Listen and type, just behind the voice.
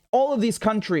all of these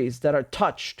countries that are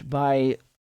touched by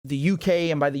the UK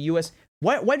and by the US,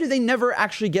 why do they never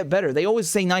actually get better? They always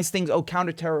say nice things. Oh,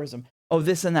 counterterrorism. Oh,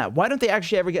 this and that. Why don't they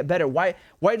actually ever get better? Why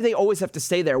do they always have to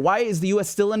stay there? Why is the US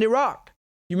still in Iraq?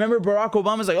 You remember Barack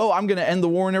Obama's like, oh, I'm going to end the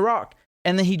war in Iraq.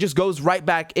 And then he just goes right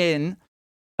back in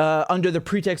under the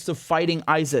pretext of fighting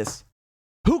ISIS.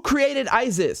 Who created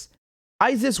ISIS?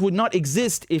 ISIS would not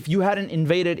exist if you hadn't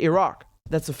invaded Iraq.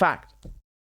 That's a fact.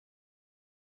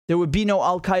 There would be no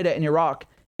Al-Qaeda in Iraq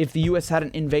if the US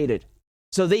hadn't invaded.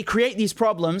 So they create these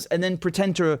problems and then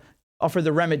pretend to offer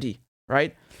the remedy,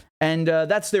 right? And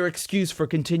that's their excuse for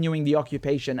continuing the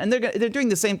occupation. And they're doing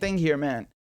the same thing here, man.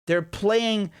 They're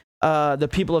playing the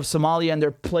people of Somalia, and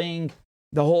they're playing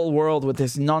the whole world with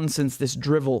this nonsense, this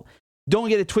drivel. Don't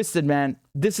get it twisted, man.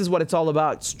 This is what it's all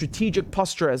about. Strategic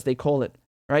posture, as they call it,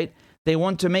 right? They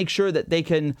want to make sure that they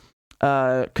can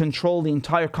control the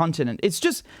entire continent. It's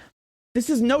just, this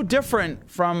is no different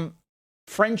from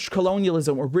French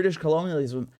colonialism or British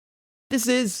colonialism. This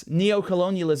is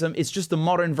neo-colonialism. It's just the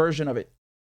modern version of it,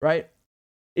 right?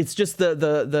 It's just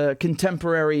the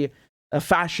contemporary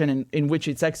fashion in which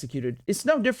it's executed. It's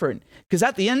no different, because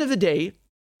at the end of the day,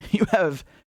 you have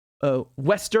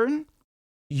Western,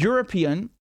 European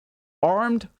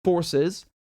armed forces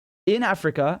in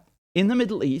Africa, in the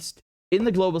Middle East, in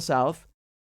the global South,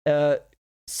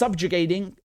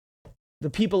 subjugating the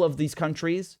people of these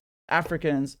countries,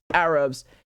 Africans, Arabs,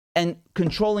 and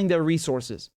controlling their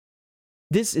resources.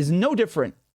 This is no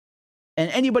different. And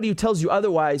anybody who tells you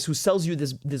otherwise, who sells you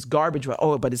this garbage,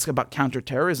 oh, but it's about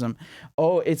counterterrorism,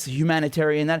 oh, it's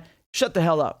humanitarian, that, shut the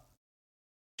hell up.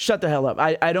 Shut the hell up.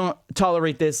 I don't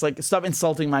tolerate this. Like, stop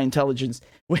insulting my intelligence.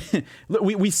 We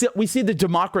see the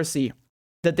democracy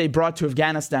that they brought to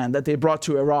Afghanistan, that they brought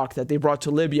to Iraq, that they brought to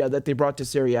Libya, that they brought to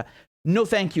Syria. No,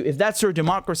 thank you. If that's your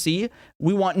democracy,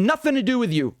 we want nothing to do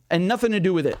with you and nothing to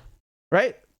do with it.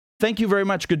 Right? Thank you very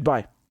much. Goodbye.